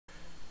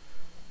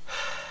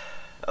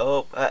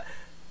Hello,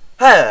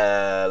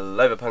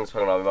 the punks,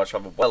 punk, I'm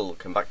Marshall.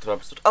 Welcome back to an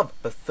episode of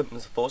The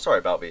Thumbs 4. Sorry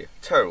about the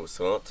terrible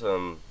start.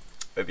 OBS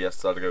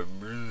decided to go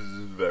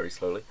very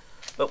slowly.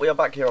 But we are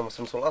back here on the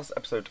Thumbs 4. Last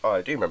episode,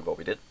 I do remember what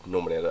we did.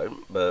 Normally I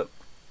don't, but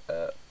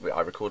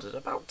I recorded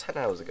about 10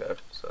 hours ago.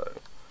 So,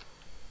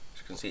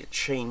 as you can see, a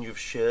change of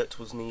shirt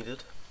was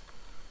needed.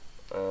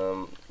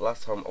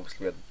 Last time, obviously,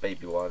 we had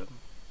Baby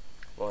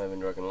Wyvern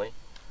Dragon Lee.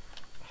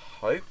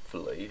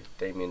 Hopefully,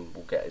 Damien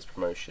will get his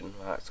promotion.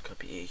 That's going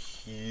to be a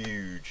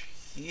huge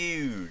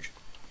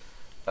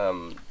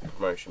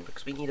promotion,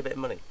 because we need a bit of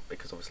money,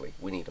 because obviously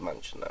we need a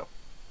mansion now.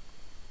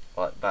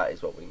 Like, that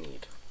is what we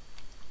need.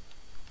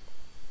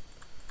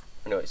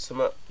 Anyway,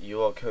 Summer,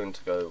 you are going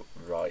to go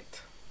right.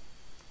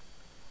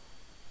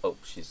 Oh,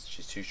 she's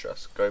too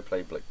stressed. Go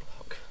play Blick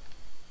Block.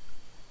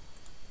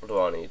 What do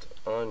I need?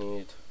 I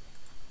need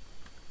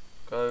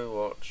go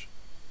watch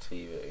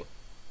TV.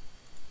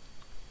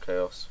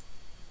 Chaos.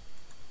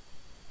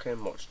 Go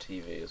and watch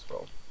TV as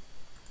well.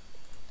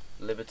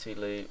 Liberty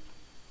Lee,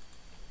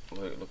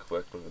 look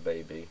working with a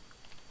baby,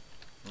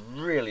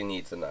 really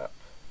needs a nap.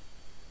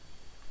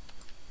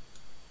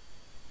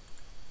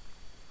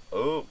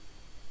 Oh,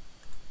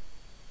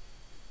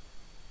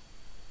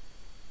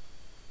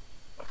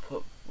 I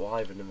put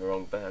Wyvern in the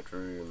wrong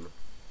bedroom.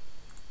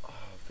 Oh,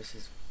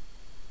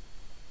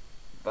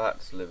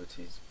 that's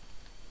Liberty's.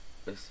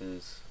 This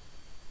is,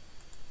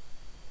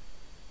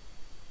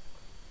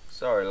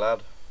 sorry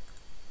lad.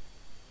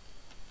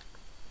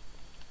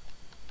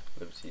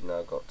 Liberty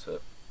now got to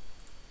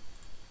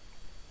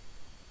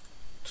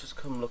just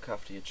come look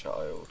after your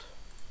child.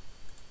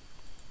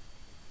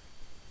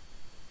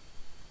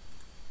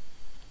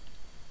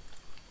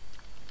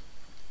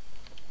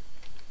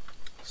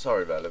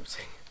 Sorry about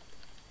Liberty.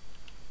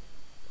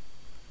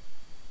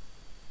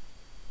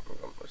 I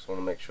just want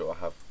to make sure I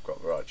have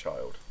got the right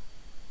child,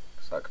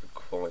 because that could be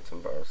quite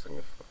embarrassing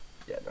if,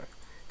 yeah, no,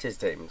 it is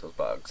Damien's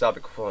bad, because that'd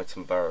be quite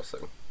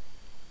embarrassing.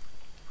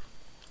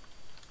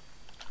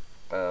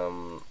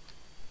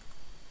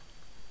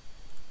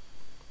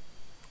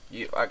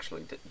 You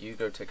actually, you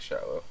go take a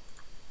shower,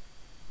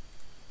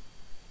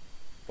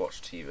 watch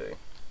TV.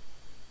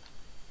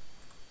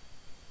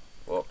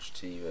 Watch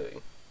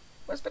TV.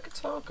 Where's the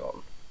guitar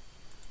gone?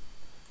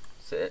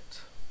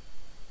 Sit.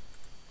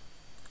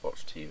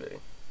 Watch TV.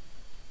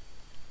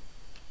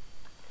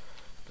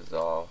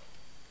 Bizarre.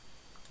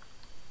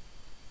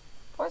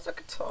 Why's the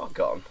guitar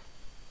gone?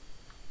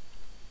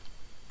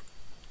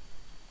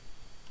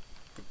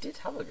 We did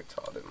have a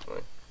guitar, didn't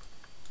we?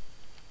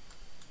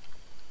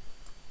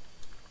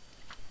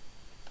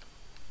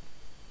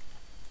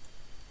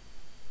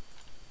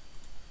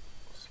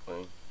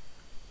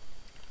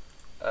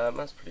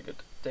 That's pretty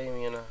good.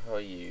 Damien, how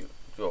are you?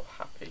 You're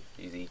happy.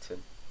 He's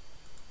eating.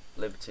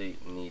 Liberty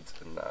needs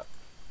a nap.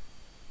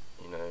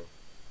 You know,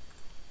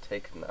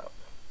 take a nap.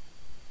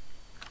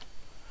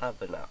 Have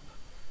a nap.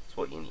 It's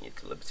what you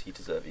need. Liberty, you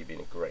deserve. You've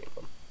been a great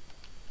one.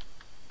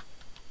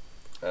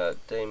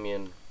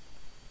 Damien.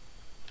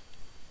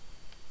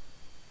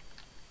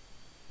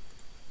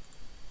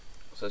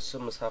 So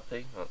Summer's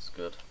happy. That's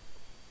good.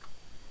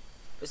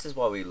 This is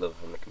why we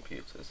love on the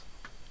computers.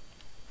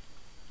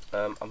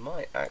 I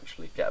might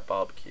actually get a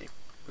barbecue.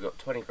 We got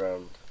 20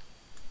 grand.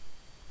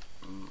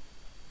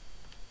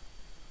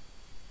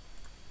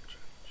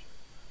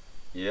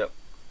 Yep.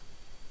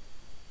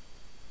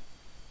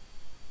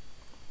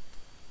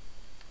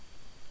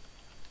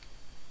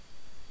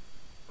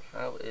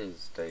 How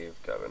is Dave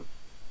going?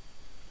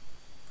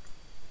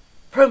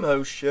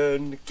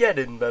 Promotion! Get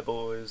in there,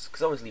 boys!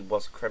 Because obviously he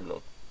was a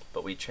criminal,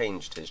 but we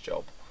changed his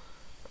job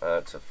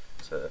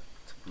to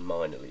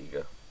minor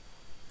leaguer.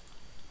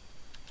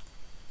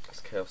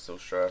 Chaos still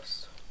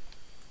stressed.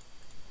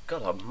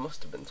 God, I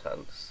must have been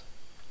tense.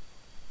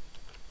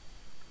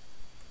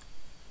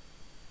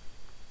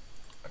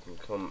 I can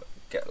come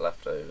get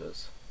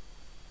leftovers.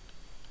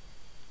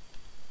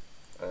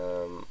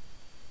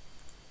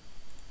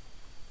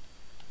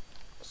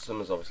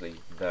 Summer's obviously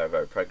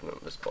very pregnant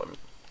at this point.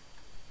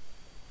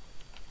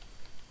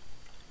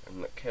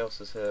 And that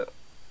Chaos is here.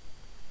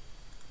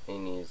 He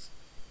needs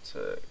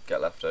to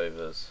get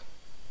leftovers.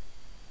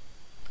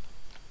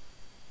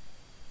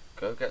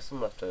 Go get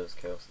some leftovers,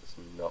 Chaos. It's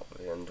not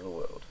the end of the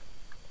world.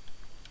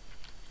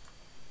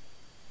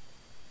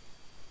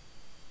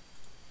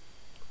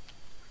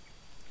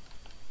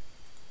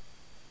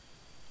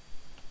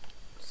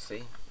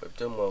 See, we've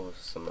done well with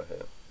Summer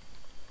here.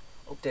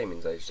 Oh,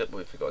 Damien's aged up.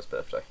 We forgot his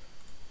birthday.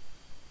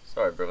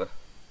 Sorry, brother.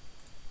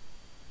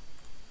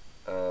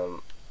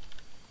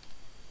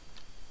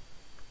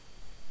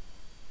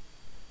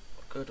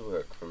 Good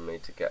work from me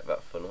to get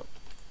that fun up.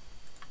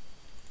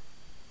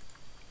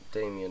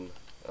 Damien.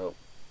 Oh,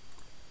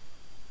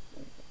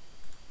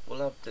 we'll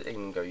have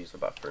Damien go use the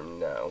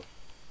bathroom now,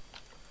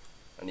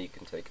 and you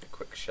can take a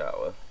quick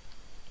shower.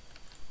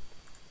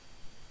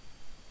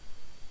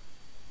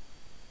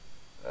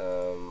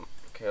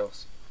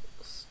 Chaos,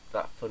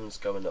 that fun's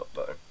going up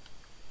though,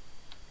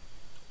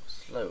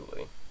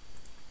 slowly.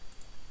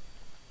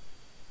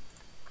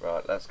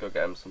 Right, let's go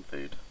get him some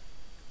food.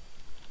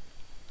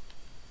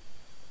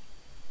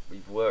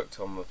 We've worked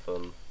on the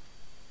fun.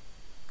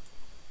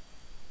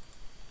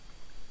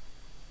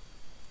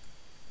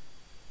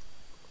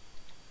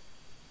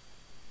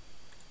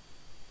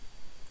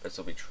 This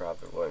will be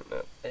Travis, won't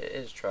it? It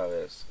is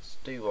Travis. Let's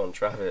do one,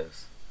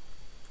 Travis.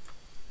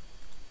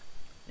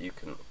 You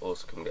can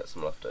also come get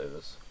some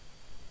leftovers.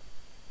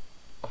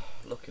 Oh,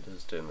 look at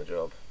us doing the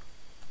job.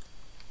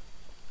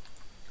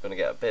 Going to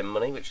get a bit of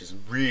money, which is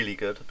really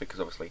good because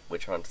obviously we're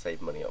trying to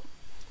save money up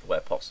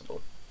where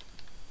possible.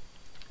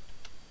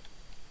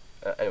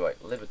 Anyway,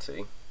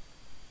 Liberty.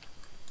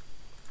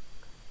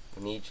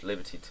 We need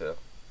Liberty to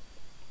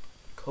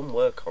come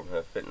work on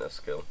her fitness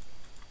skill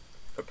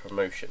for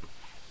promotion.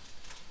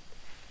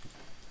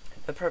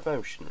 For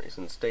promotion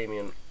reasons,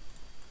 Damien,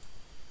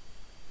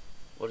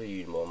 what do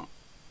you want?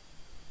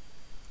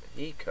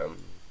 He can.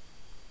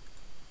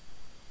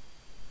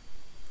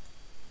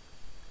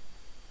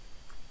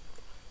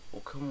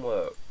 Will come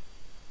work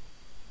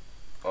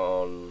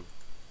on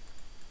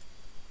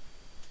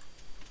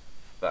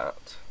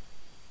that.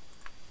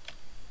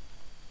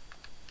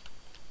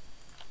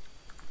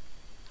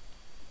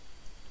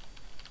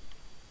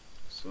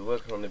 So we're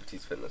working on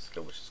Liberty's fitness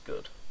skill, which is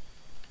good.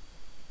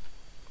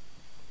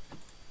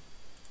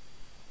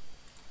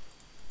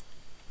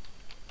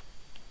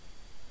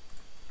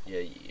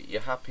 Yeah,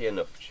 you're happy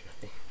enough.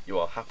 You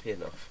are happy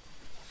enough.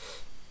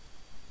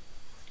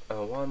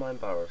 Why am I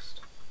embarrassed?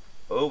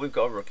 Oh, we've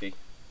got a rookie.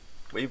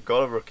 We've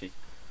got a rookie.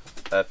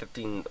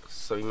 15,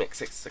 so we make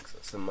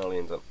 66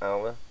 millions an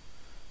hour.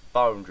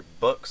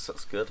 $500,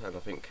 that's good, and I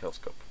think Chaos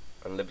Cup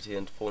and Liberty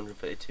earned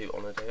 432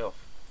 on a day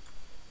off,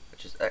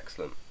 which is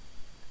excellent.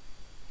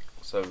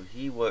 So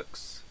he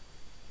works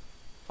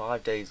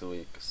 5 days a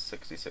week,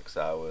 66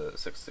 hours,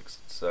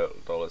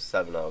 $66,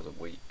 7 hours a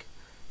week,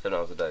 7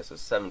 hours a day. So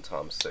 7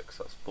 times 6,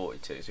 that's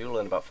 42. So you'll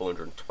earn about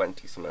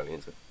 420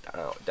 simoleons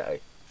a day.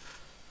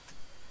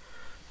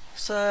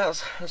 So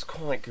that's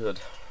quite good.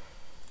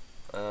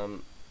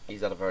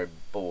 He's had a very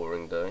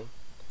boring day,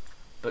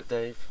 but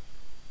Dave,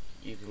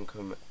 you can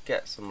come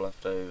get some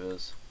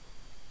leftovers.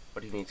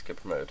 What do you need to get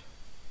promoted?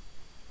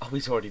 Oh,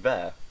 he's already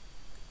there.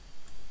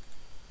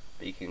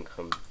 But you can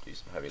come do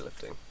some heavy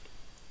lifting.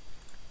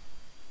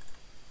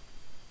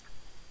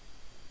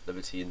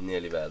 Liberty, you're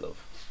nearly there,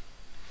 love.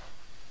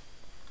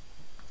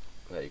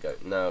 There you go.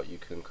 Now you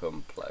can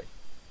come play.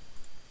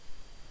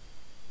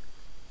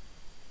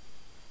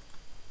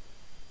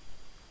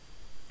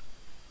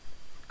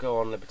 Go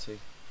on, Liberty.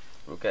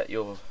 We'll get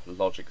your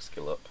logic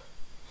skill up.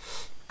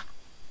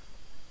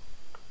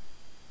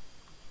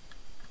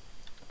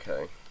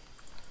 Okay.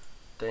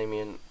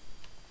 Damien.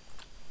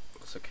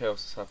 So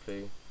Chaos is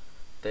happy.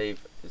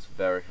 Dave is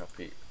very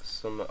happy.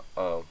 Summer.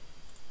 Oh.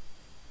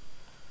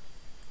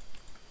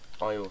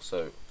 I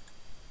also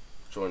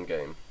join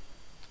game.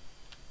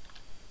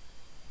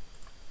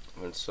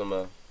 When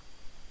Summer.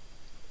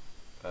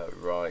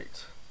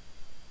 Write.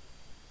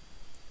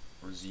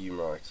 Resume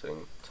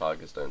writing.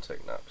 Tigers don't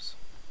take naps.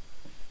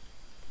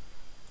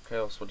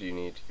 Chaos, what do you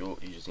need? You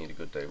just need a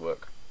good day of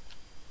work.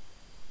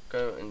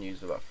 Go and use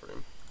the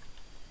bathroom.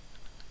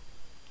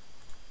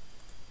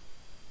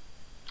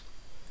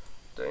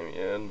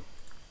 Damien.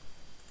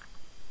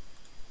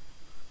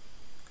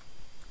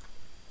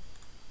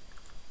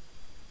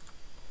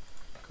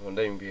 Come on,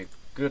 Damien, be a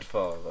good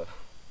father.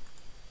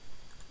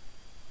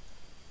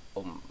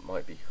 Or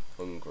might be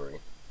hungry.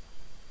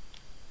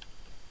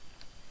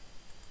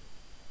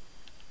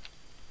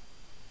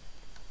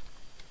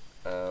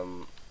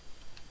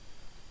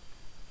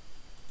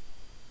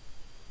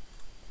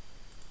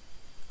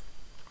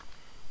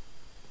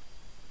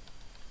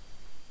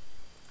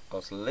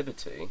 Also,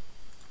 Liberty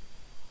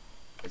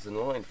is in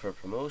line for a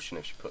promotion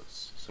if she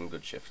puts some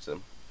good shifts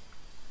in.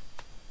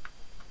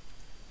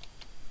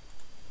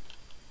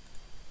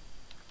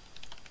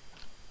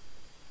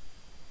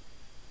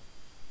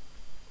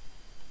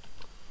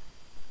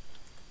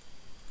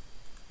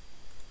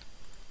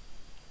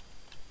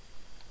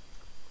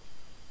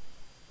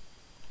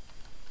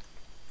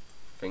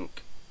 I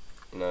think,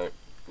 no,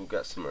 we'll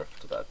get some Summer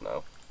to bed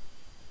now.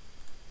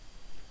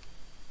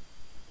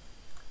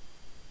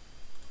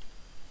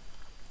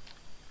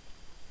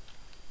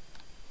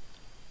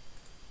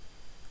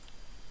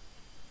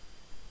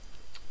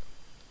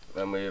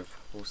 Then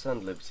we'll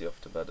send Liberty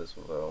off to bed as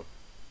well.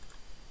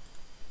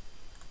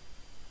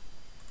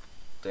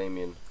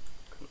 Damien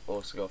can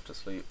also go off to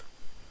sleep.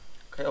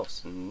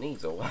 Chaos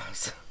needs a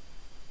was.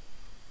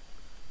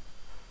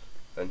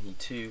 Then he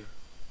too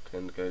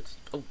can go to.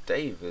 Oh,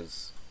 Dave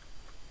is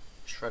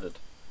shredded.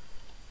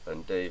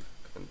 Then Dave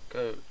can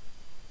go.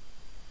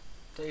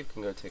 Dave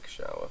can go take a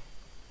shower.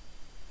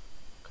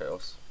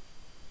 Chaos,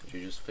 did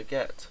you just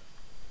forget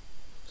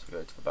to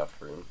go to the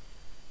bathroom?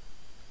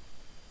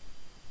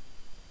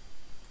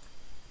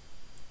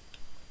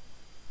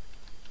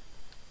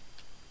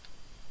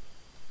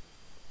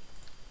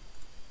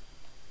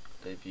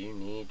 Dave, you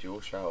need your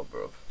shower,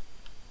 bruv.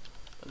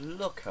 But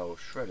look how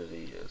shredded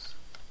he is.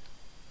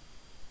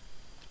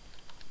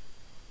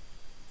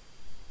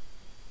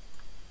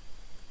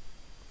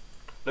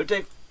 No,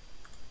 Dave.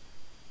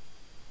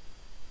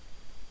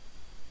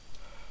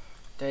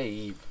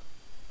 Dave.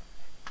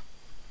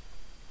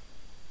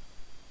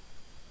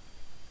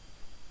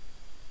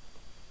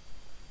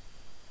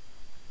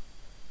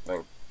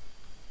 Then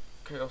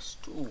Chaos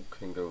Stool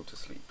can go to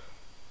sleep.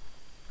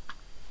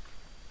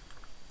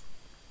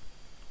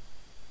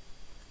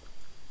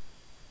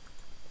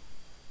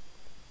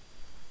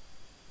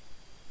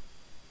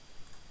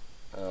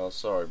 Oh,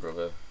 sorry,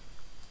 brother.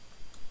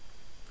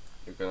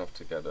 You're gonna have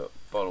to get up.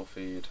 Bottle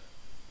feed.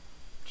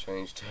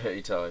 Change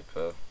dirty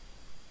diaper.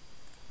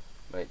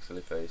 Make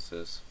silly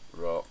faces.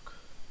 Rock.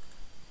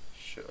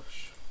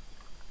 Shush.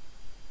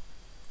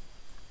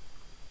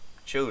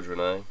 Children,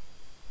 eh?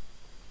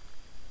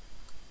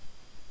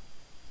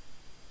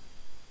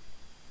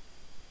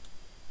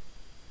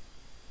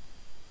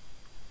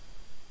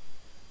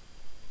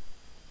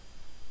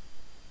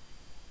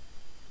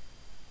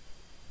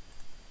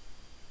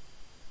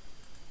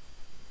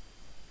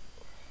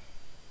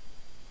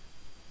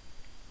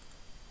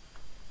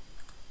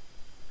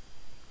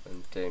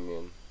 And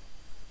Damien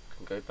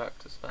can go back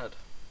to his bed.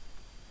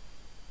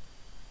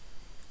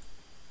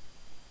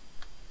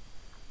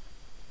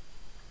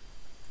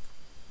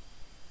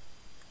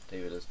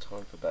 David, it's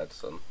time for bed,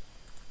 son.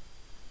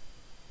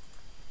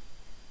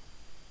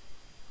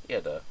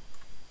 Yeah, duh.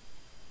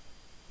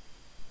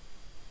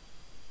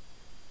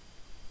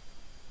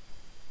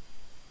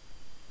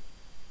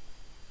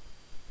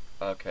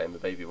 Okay, my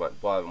baby went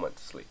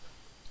to sleep.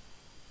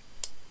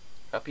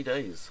 Happy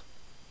days.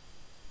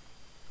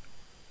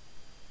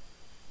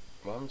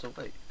 Mom's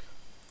awake.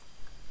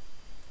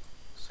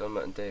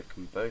 Summer and Dave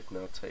can both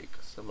now take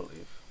summer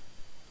leave.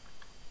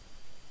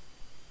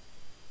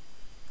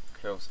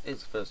 Chaos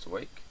is first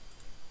awake.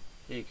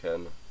 He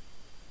can,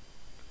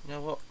 you know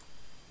what?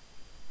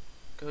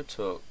 Go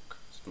cook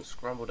some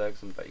scrambled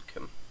eggs and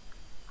bacon.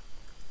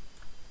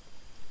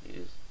 He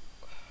is.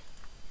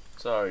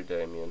 Sorry,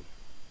 Damien.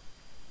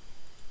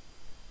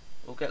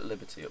 We'll get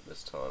Liberty up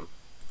this time.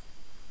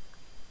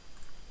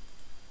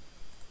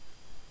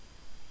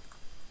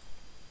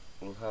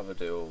 We'll have her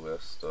do all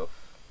this stuff.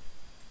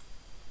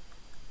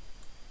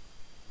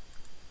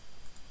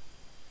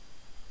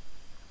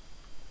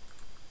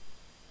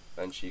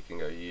 Then she can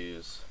go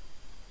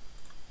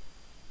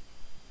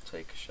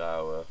take a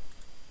shower,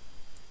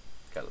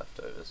 get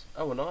leftovers.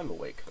 Oh, and I'm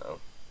awake now.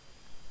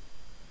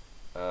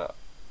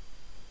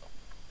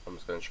 I'm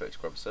just going straight to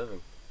grab a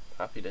serving.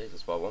 Happy days,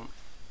 that's what I want.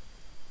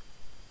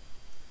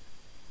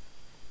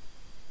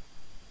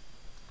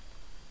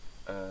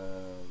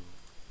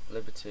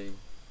 Liberty.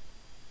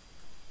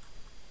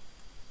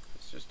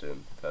 It's just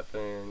doing her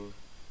thing.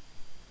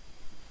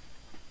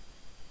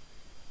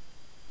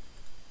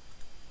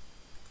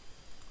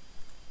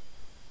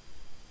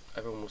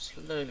 Everyone will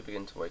slowly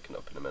begin to waken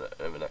up in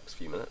the next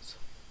few minutes.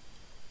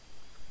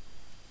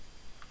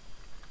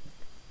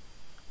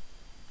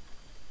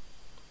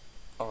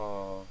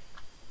 Oh,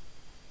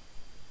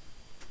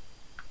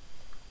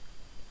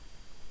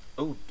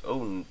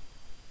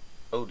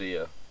 oh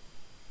dear.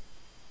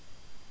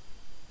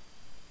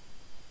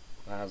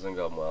 That hasn't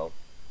gone well.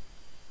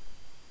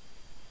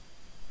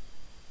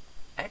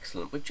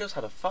 Excellent, we've just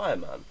had a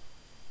fireman.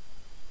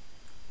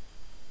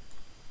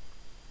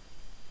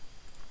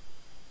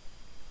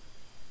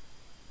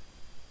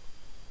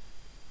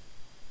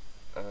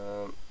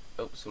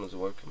 Oh, someone's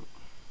awoken.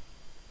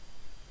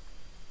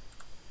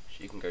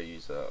 She can go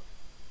use that.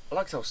 I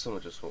like how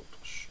someone just walked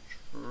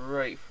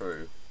straight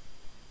through.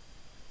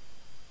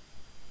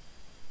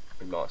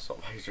 We might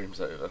swap those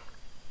rooms over.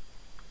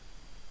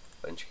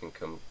 Then she can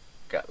come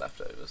get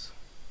leftovers.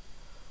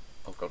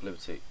 Oh god,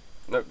 Liberty.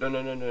 No, no,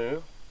 no, no,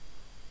 no.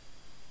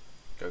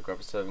 Go grab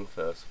a serving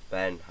first,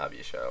 then have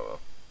your shower.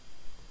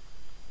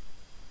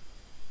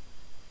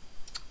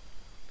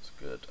 It's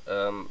good.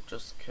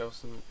 Just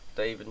Chaos and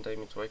Dave and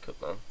Damien to wake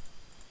up now.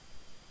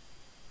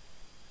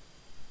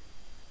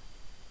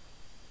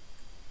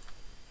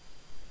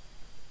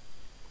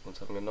 One's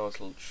having a nice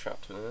little chat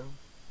now.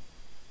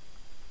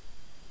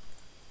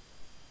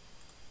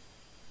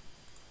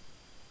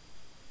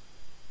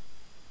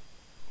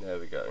 There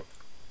we go.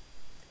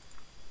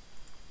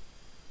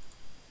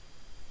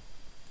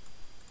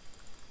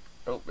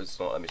 Oh, it's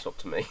not, it's up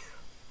to me.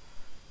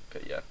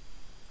 Okay, yeah.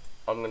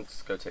 I'm going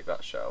to go take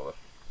that shower.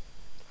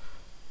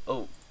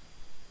 Oh.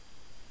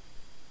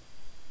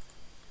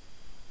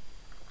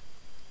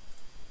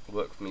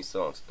 Work for me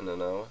starts in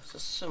an hour. So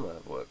Summer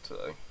have work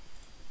today.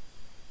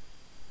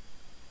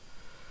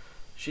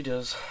 She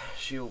does.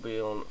 She will be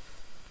on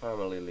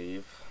family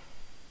leave.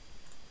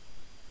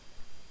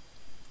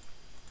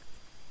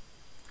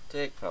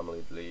 Take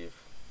family leave.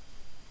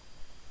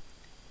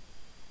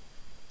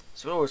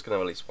 So we're always going to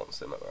have at least one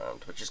Sim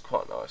around, which is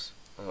quite nice.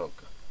 Oh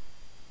god.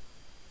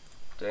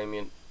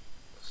 Damien,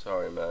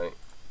 sorry mate.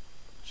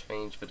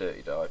 Change the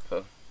dirty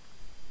diaper.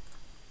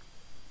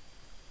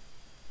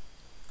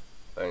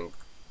 Then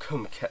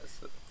come get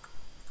it.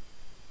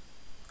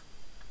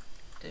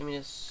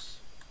 Damien is...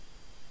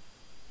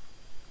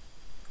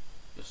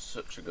 You're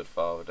such a good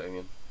father,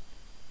 Damien.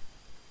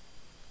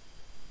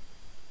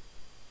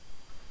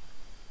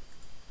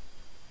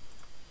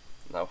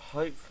 Now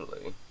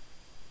hopefully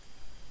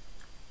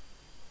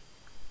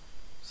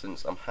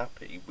since I'm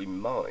happy, we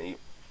might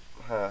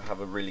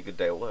have a really good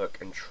day at work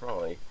and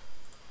try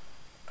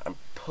and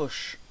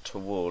push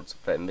towards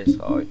getting this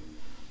high.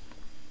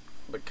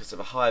 Because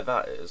the higher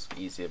that is,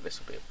 the easier this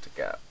will be able to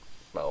get.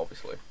 Now,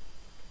 obviously.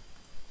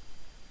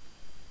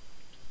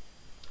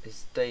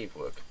 Is Dave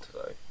working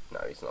today? No,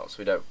 he's not,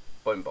 so we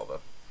won't bother.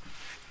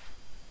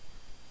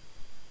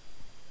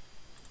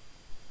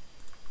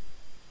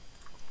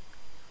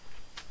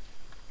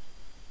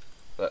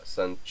 Let's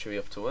send Chewy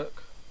off to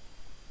work.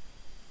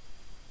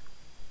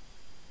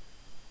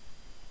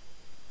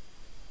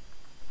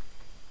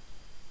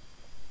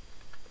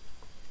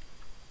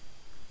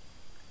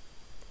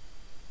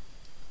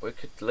 We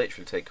could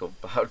literally take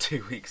about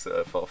 2 weeks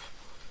off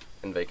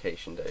in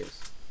vacation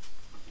days.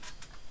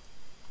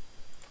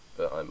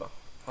 But I'm a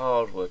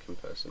hard working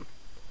person.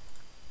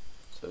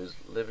 So is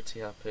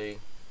Liberty happy?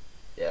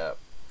 Yeah.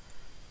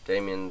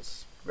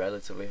 Damien's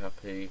relatively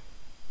happy.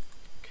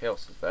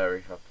 Chaos is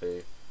very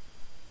happy.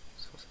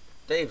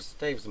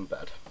 Dave's in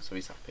bed, so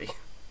he's happy.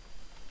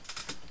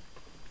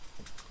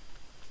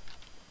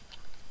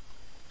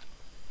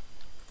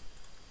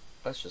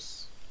 Let's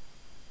just...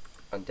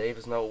 And Dave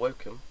is now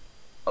awoken.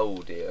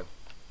 Oh dear.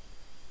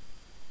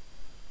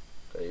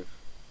 Dave,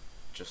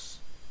 just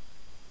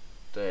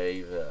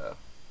stay there.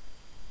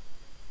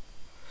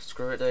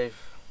 Screw it,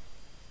 Dave.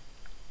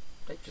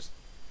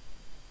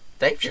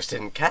 Dave just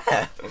didn't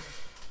care.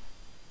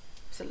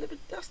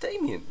 That's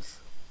Damien's.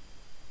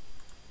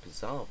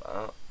 Bizarre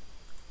that.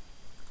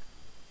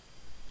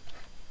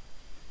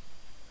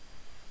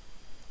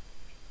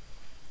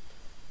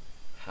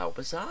 How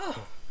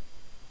bizarre.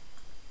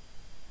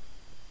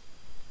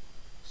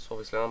 So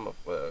obviously I'm at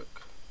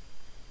work.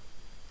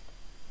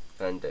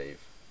 And Dave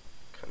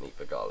can eat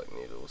the garlic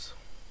noodles.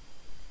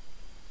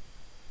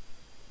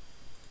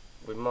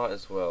 We might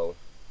as well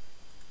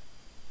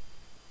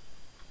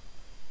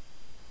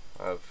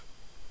have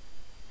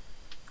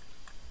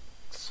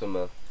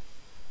Summer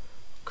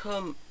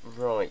come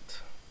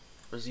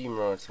resume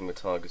writing with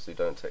tigers who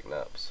don't take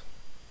naps.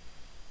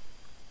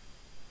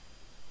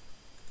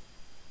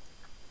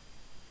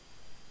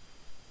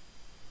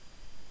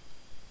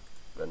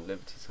 Then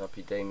Liberty's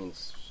happy.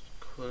 Damien's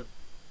could,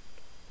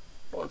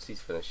 once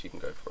he's finished, he can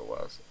go for a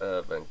while.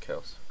 Then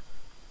Chaos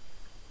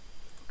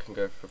can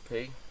go for a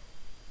pee.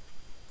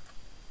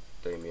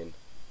 Damien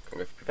can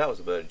go for a pee. That was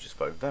a bird just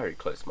flew very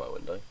close to my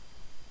window.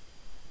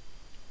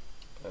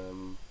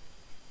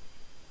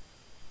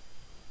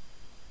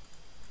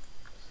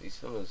 See,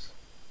 Summer's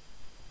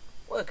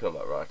working on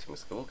that writing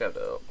skill. We'll get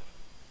it up.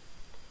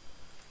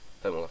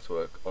 Then we'll have to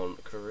work on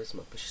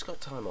charisma. But she's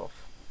got time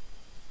off.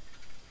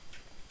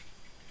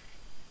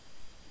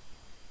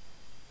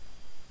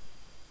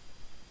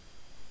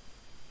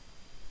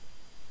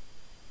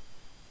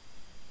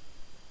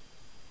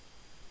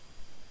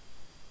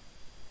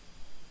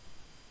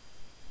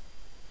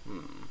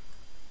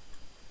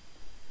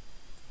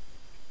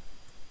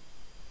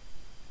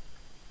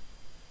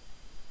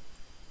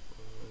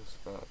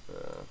 That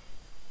there.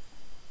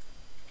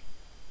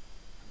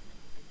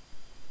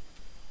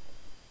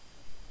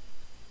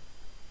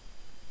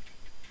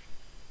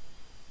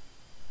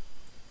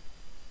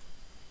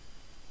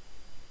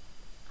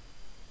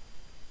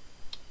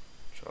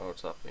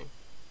 Child's happy.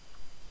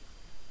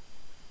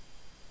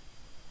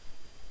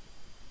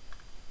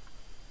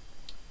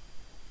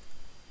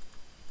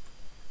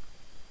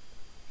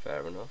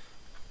 Fair enough.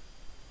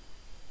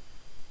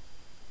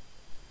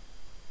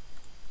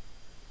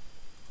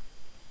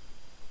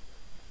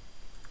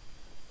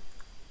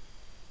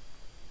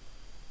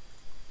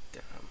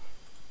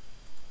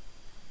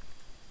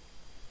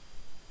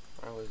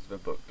 How is the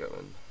book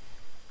going?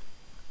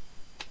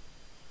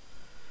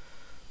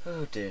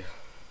 Oh dear.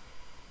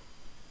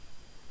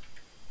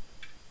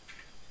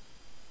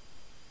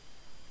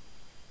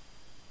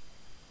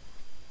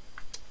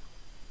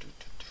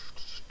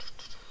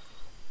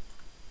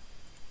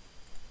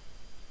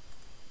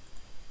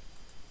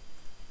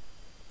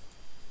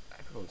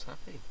 Everyone's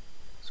happy.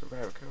 It's a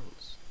rare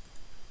occurrence.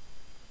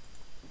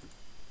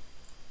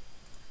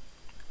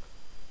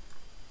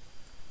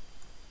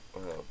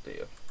 Oh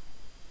dear.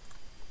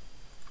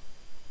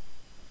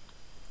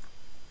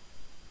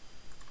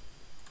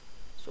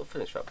 So we'll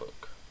finish that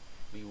book.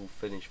 We will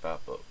finish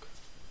that book.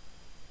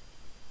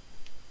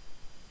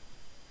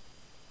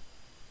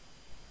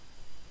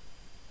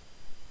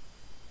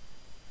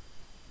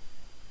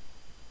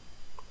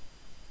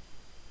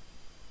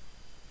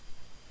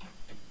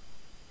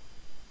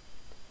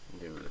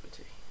 New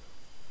Liberty.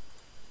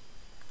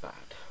 Bad.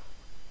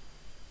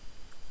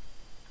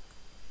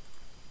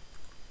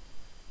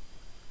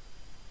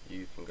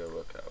 You can go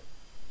work out.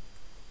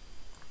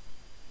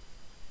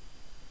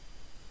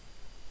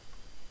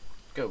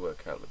 Go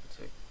work out,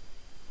 Liberty.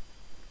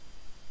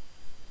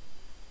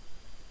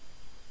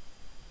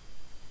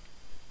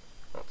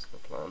 That's the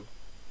plan.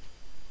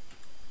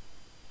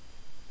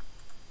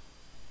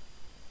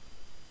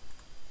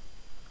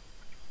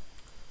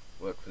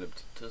 Work for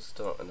Liberty does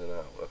start in an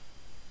hour.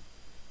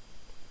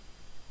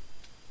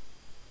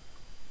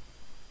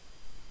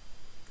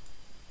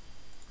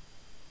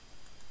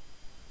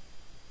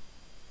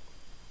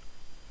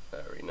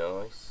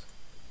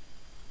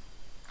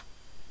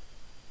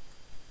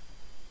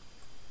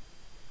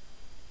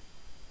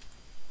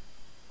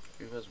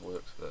 Who has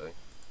work today?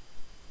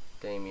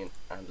 Damien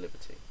and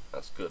Liberty.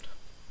 That's good.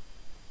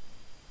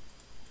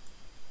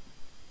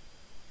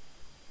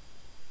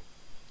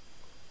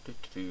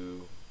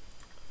 Do.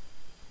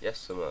 Yes,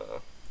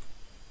 sir.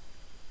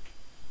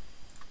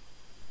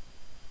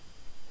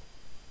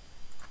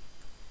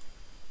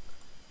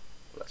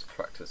 Let's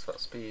practice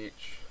that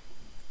speech.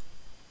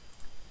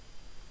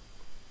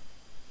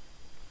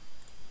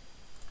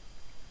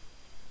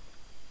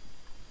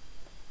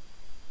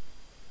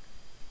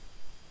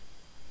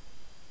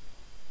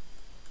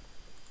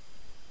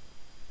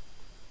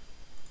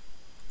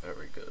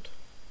 Very good.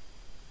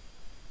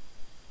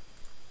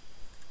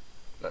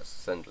 Let's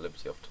send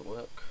Liberty off to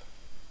work.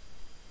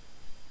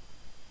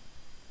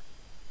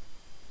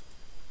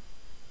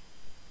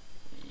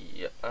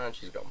 Yep, and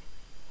she's gone.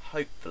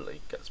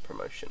 Hopefully gets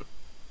promotion.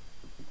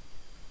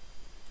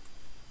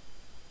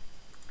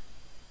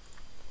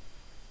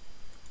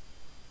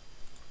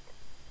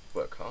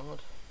 Work hard.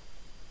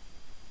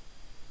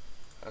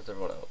 How's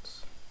everyone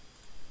else?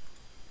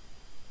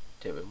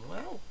 Doing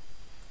well.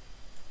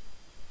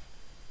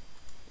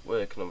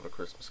 Working on the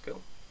Christmas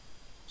skill.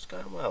 It's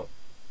going well.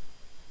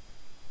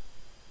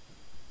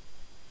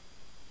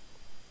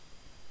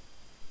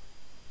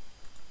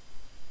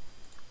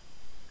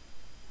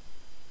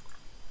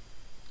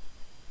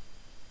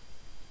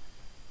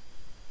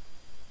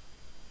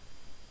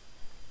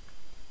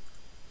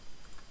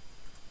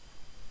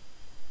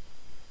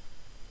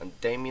 And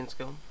Damien's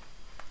gone.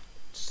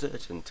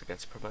 Certain to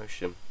get a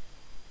promotion,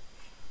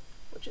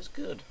 which is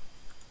good.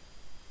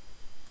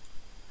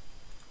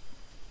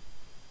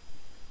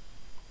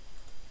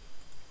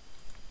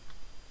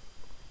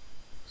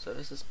 So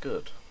this is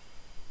good.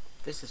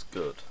 This is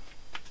good.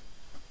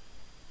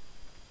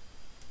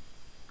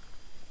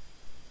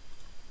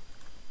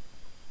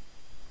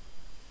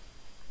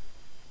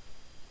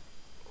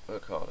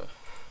 Work harder.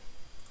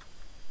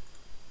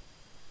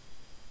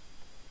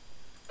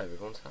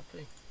 Everyone's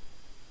happy.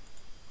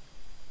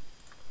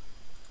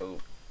 Oh.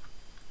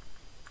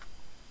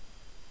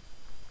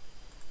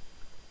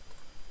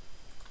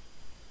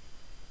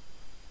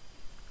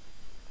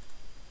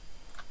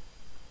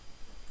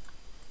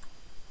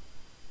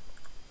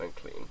 And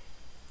clean.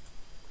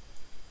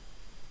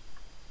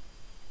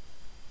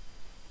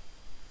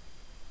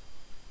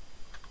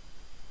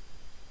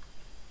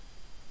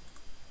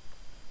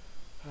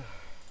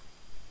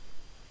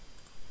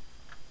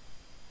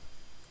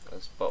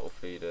 Let's bottle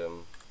feed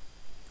him.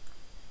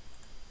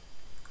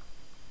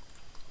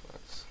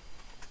 Let's...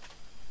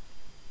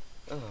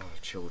 Oh,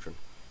 children.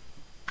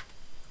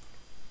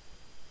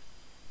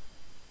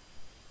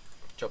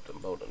 Job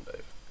done, well done,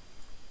 Dave.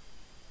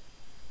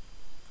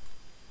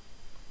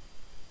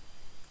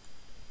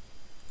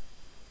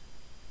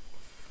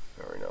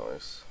 Very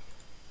nice.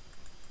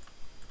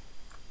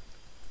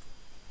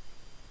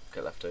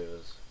 Get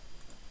leftovers.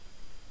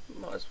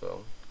 Might as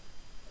well.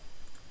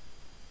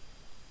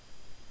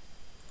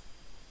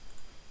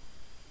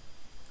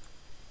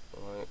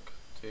 Like,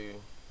 do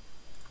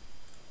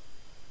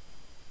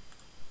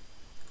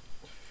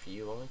a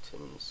few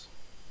items.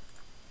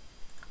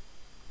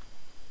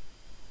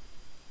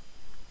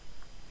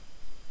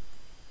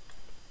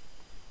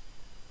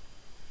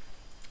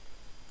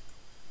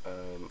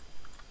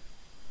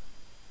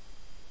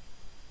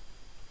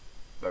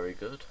 Very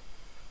good.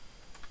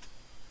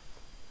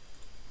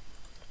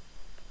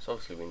 So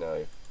obviously we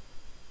know.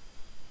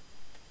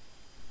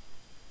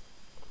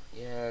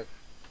 Yeah,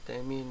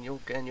 Damien, you're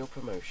getting your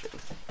promotion.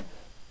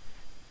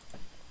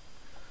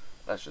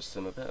 Let's just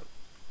sim a bit.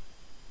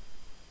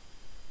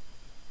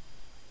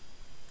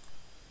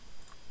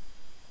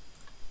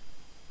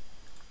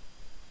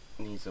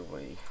 Needs a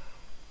wee.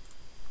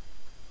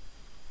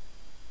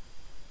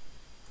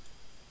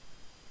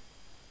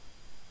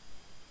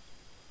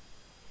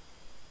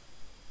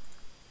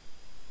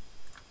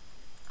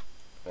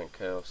 And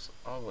Chaos,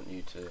 I want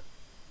you to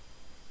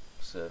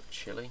serve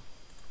chili.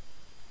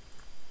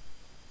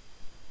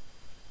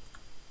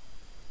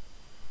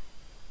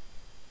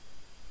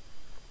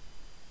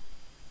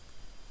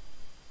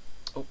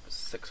 Oh,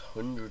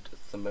 600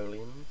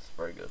 simoleons,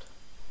 very good.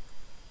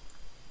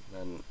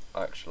 And then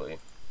actually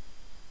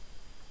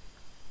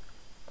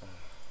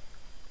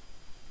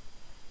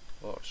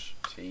watch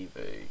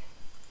TV.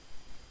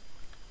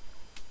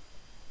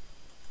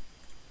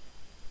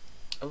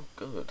 Oh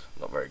good,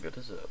 not very good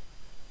is it?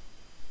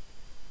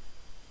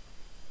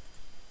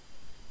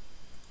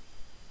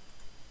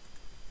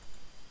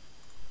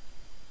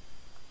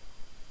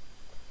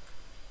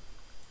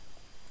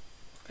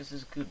 This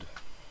is good.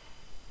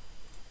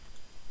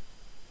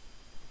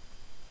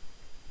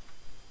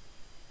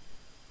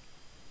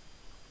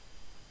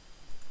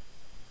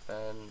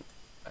 And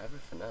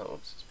everything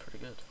else is pretty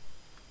good.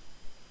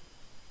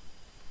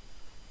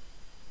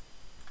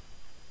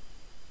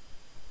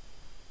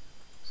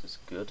 This is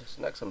good.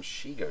 So next time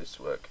she goes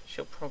to work,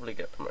 she'll probably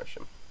get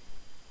promotion.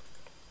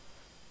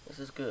 This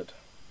is good.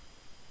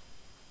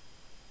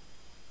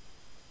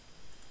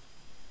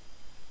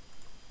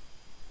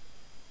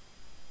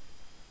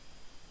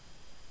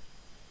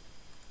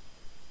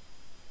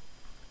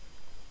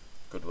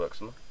 Good work,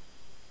 Summer.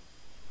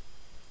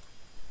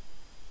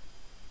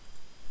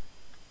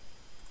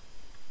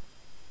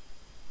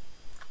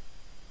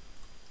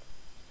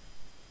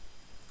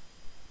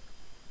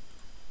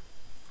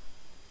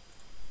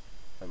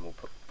 And we'll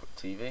put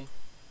TV.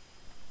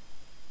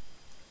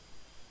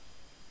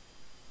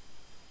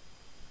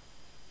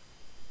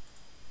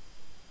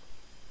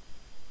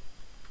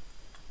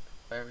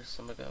 Where is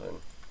Summer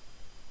going?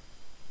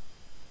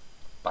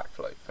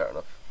 Backfloat, fair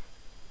enough.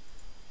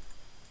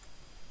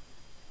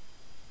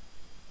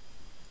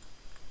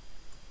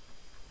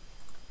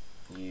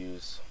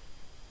 Use.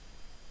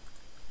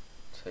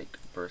 Take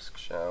brisk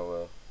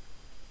shower.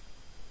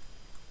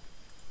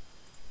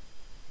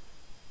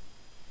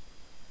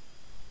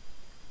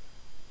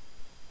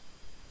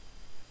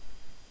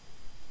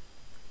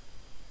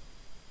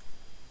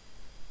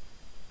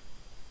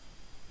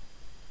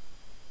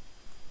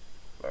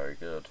 Very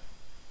good.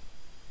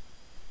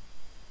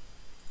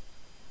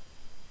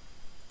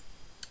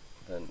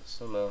 Then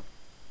Summer.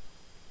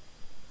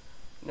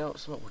 You know what,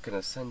 Summer? We're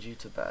gonna send you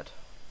to bed.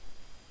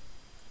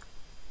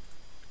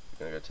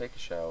 You're gonna go take a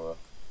shower.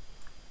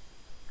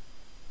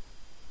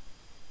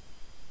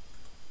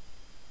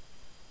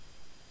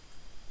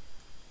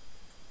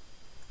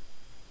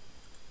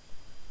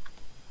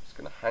 Just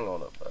gonna hang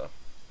on up there.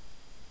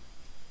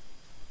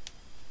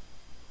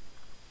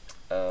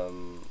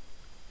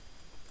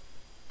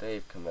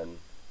 Dave can then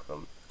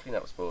come clean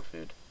up spoiled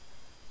food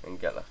and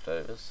get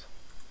leftovers.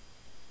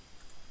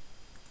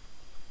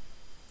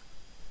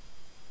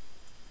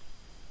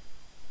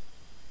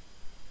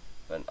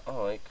 Then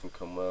I can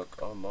come work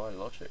on my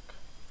logic,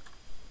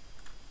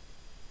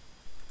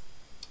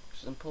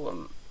 which is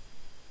important.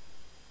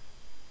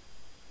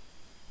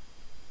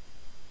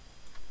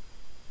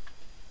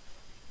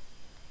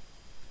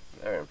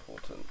 Very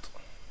important.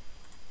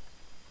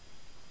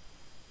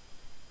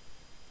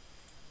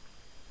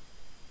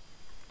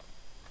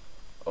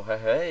 Oh hey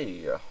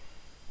hey!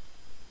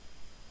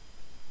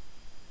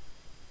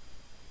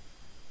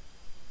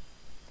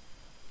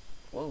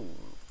 Whoa,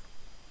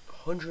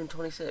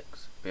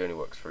 126. He only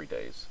works 3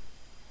 days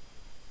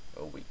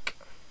a week.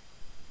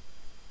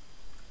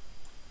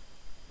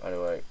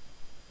 Anyway,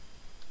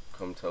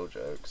 come tell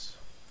jokes.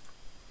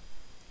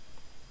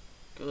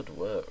 Good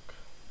work.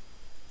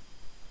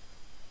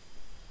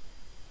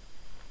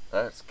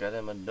 Let's get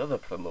him another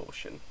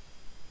promotion.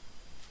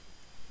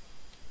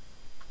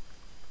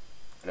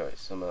 Anyway,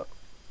 Summer.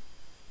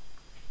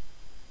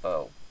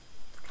 Oh,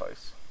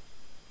 close.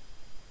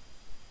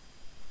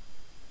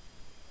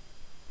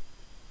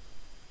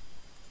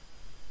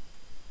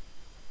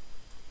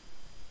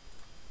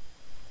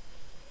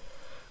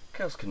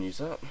 Cows can use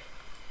that.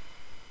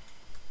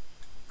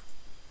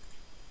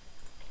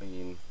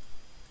 Clean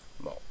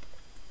mop.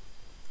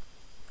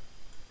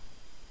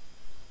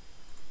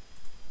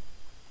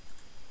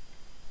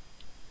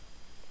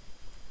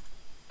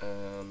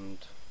 And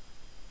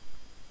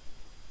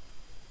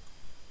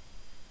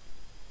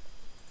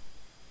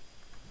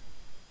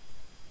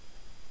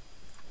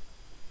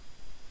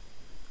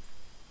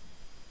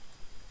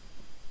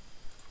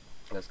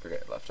let's go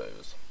get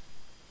leftovers.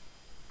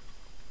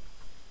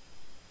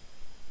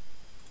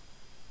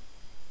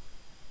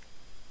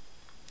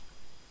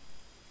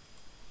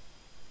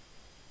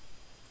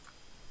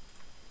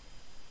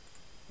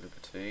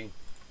 Liberty.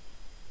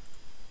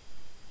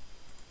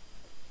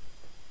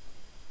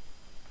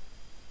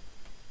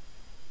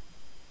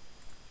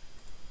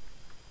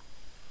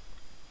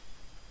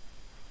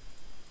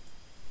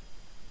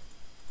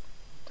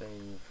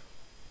 Dave.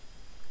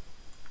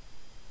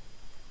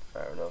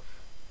 Fair enough.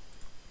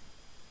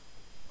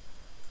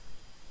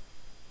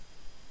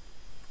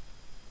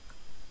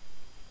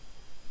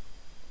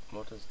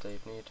 What does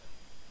Dave need?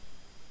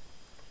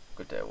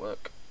 Good day at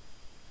work.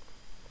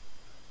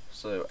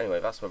 So anyway,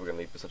 that's where we're going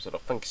to leave this episode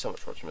off. Thank you so much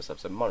for watching this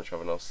episode. My name's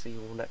Trevor, and I'll see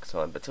you all next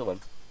time. But till then,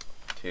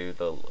 to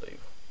the loo.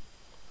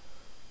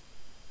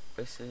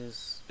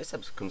 This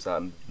episode comes out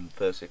on the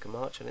first week of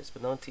March, and it's the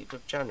 19th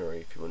of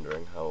January, if you're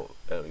wondering how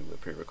early we're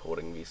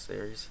pre-recording these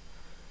series.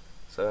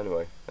 So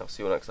anyway, I'll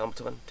see you all next time. But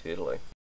till then, to the loo.